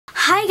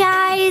Hi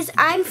guys,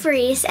 I'm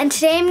Fireese, and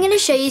today I'm going to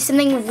show you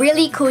something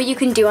really cool you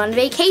can do on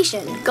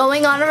vacation,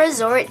 going on a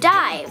resort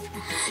dive.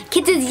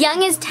 Kids as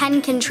young as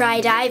 10 can try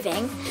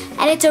diving,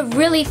 and it's a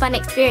really fun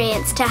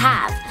experience to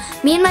have.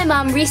 Me and my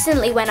mom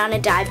recently went on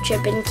a dive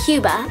trip in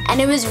Cuba, and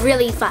it was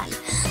really fun.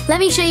 Let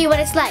me show you what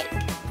it's like.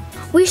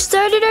 We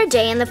started our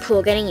day in the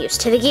pool getting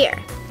used to the gear.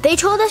 They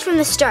told us from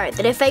the start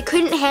that if I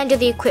couldn't handle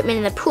the equipment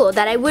in the pool,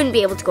 that I wouldn't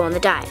be able to go on the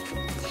dive.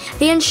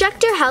 The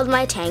instructor held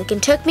my tank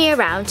and took me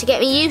around to get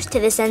me used to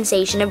the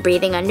sensation of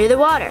breathing under the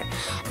water.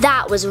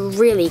 That was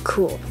really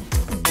cool.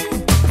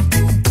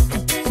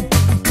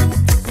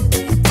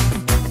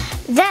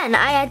 Then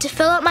I had to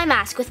fill up my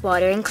mask with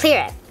water and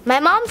clear it. My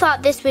mom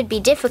thought this would be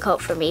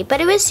difficult for me,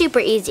 but it was super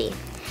easy.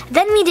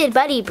 Then we did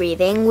buddy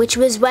breathing, which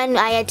was when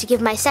I had to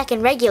give my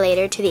second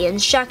regulator to the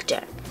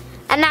instructor.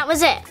 And that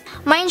was it.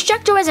 My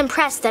instructor was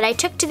impressed that I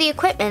took to the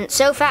equipment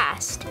so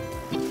fast.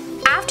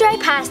 After I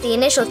passed the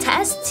initial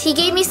tests, he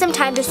gave me some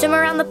time to swim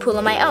around the pool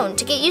on my own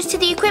to get used to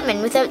the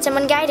equipment without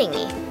someone guiding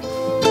me. A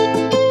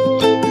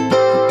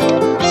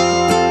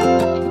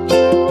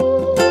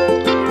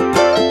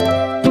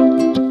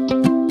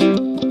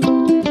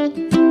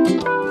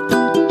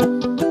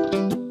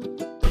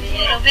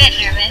little bit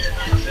nervous,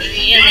 but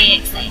really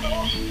excited.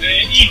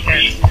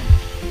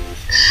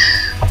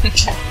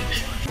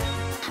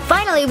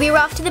 Finally, we were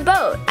off to the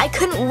boat. I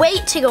couldn't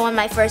wait to go on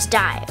my first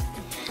dive.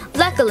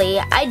 Luckily,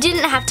 I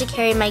didn't have to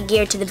carry my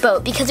gear to the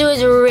boat because it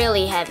was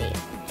really heavy.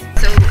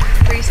 So,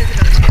 Fireese is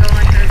about to go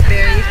on her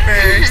very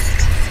first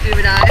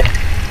scuba dive.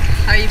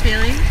 How are you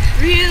feeling?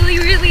 Really,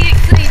 really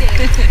excited.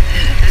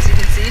 As you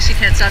can see, she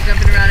can't stop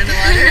jumping around in the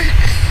water.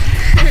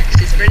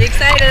 She's pretty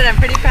excited. I'm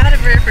pretty proud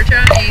of her for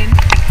trying.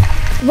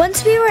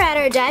 Once we were at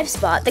our dive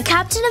spot, the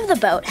captain of the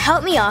boat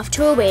helped me off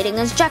to a waiting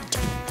instructor.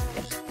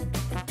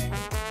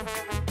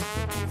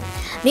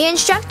 The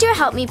instructor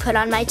helped me put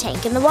on my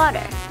tank in the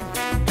water.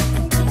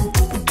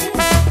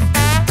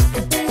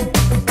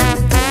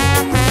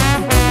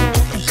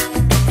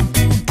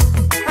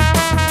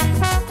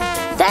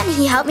 Then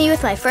he helped me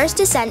with my first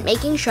descent,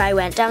 making sure I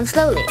went down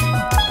slowly.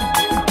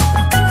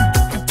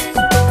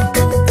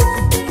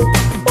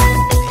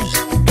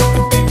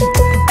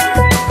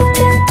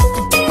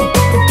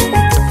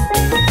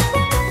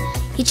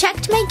 He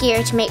checked my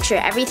gear to make sure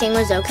everything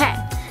was okay.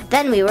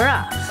 Then we were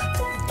off.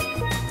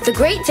 The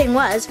great thing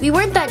was, we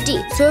weren't that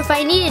deep, so if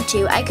I needed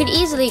to, I could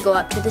easily go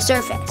up to the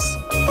surface.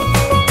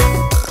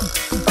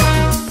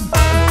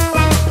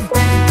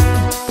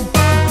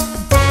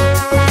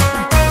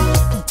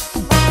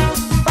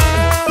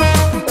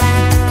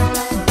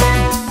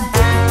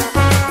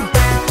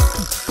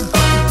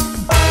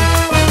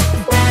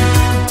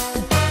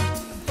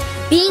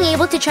 Being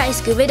able to try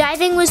scuba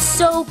diving was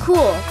so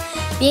cool.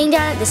 Being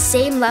down at the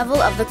same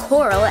level of the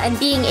coral and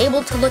being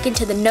able to look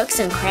into the nooks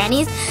and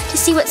crannies to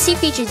see what sea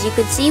creatures you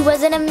could see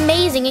was an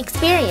amazing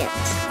experience.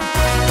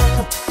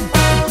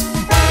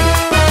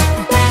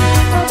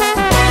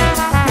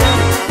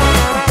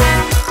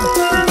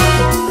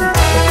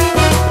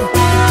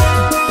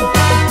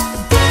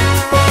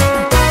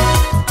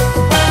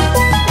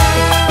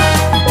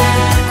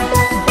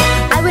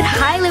 I would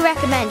highly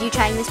recommend you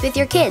trying this with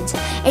your kids.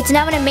 It's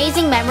now an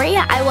amazing memory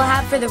I will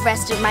have for the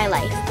rest of my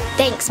life.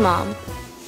 Thanks, Mom.